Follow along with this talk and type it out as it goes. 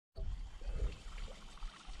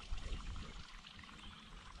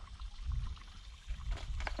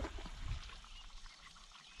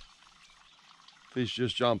fish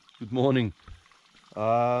just jumped. Good morning.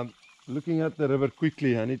 Looking at the river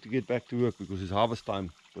quickly, I need to get back to work because it's harvest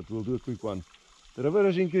time, but we'll do a quick one. The river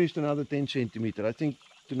has increased another 10 centimeters. I think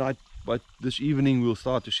tonight, but this evening, we'll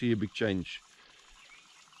start to see a big change.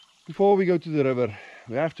 Before we go to the river,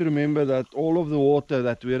 we have to remember that all of the water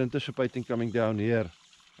that we're anticipating coming down here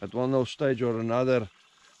at one stage or another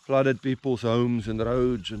flooded people's homes and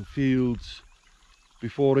roads and fields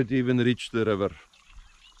before it even reached the river.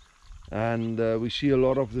 And we see a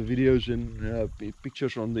lot of the videos and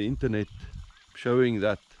pictures on the internet showing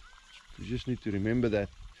that. You just need to remember that.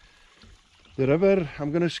 The river,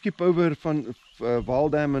 I'm going to skip over Van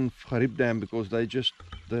Dam and Garib Dam because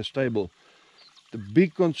they're stable. The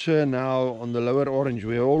big concern now on the lower Oranje,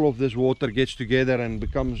 where all of this water gets together and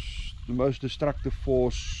becomes the most destructive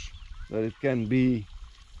force that it can be,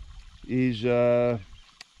 is the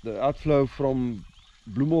outflow from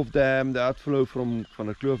Vloed Dam, the outflow from Van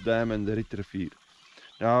der Kloof Dam and the rivier.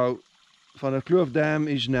 Now, Van der Kloof Dam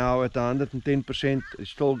is now at 110%. It's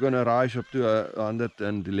still going to rise up to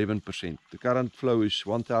 111%. The current flow is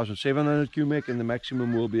 1,700 cubic and the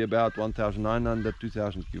maximum will be about 1,900,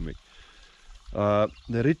 2,000 cubic. The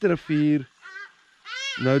rivier,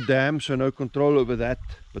 no dam, so no control over that,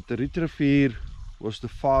 but the rivier was the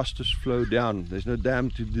fastest flow down. There's no dam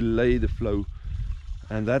to delay the flow,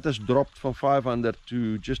 and that has dropped from 500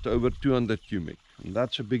 to just over 200 cubic, and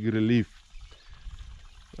that's a big relief.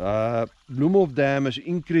 Vloed Dam has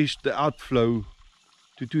increased the outflow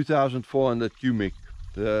to 2,400 cubic.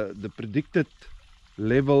 The predicted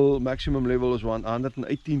level, maximum level, is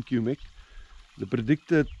 118 cubic. The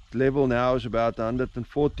predicted level now is about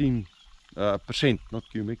 114%, not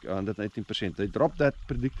cubic, 118%. They dropped that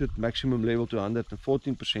predicted maximum level to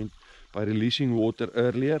 114% by releasing water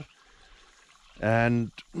earlier.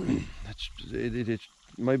 And it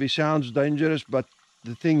maybe sounds dangerous, but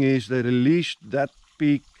the thing is they released that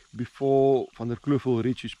peak before Van der Kloof will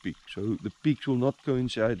reach his peak. So the peaks will not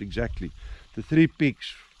coincide exactly. The three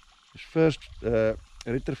peaks is first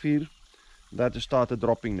rivier, that has started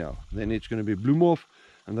dropping now. Then it's going to be Vloed,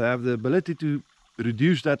 and they have the ability to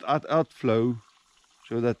reduce that outflow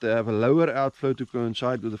so that they have a lower outflow to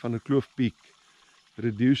coincide with the Van der Kloof peak,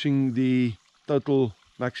 reducing the total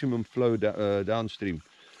maximum flow downstream.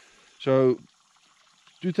 So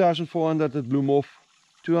 2,400 at Vloed,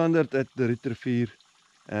 200 at the rivier,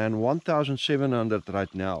 and 1,700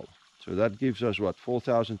 right now. So that gives us what,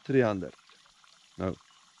 4,300? No,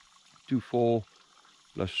 24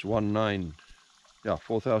 plus 19, yeah,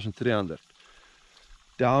 4,300.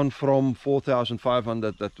 Down from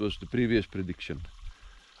 4,500, that was the previous prediction.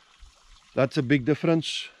 That's a big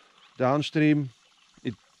difference. Downstream,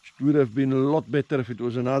 it would have been a lot better if it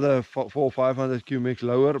was another 400 or 500 cubic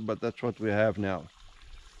lower, but that's what we have now.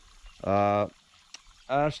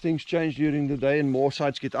 As things change during the day and more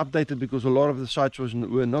sites get updated, because a lot of the sites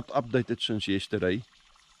were not updated since yesterday,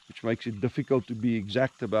 which makes it difficult to be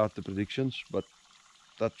exact about the predictions, but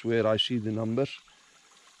that's where I see the numbers.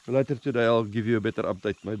 So later today I'll give you a better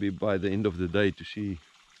update, maybe by the end of the day, to see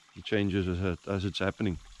the changes as it's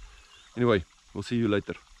happening. Anyway, we'll see you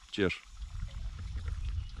later. Cheers.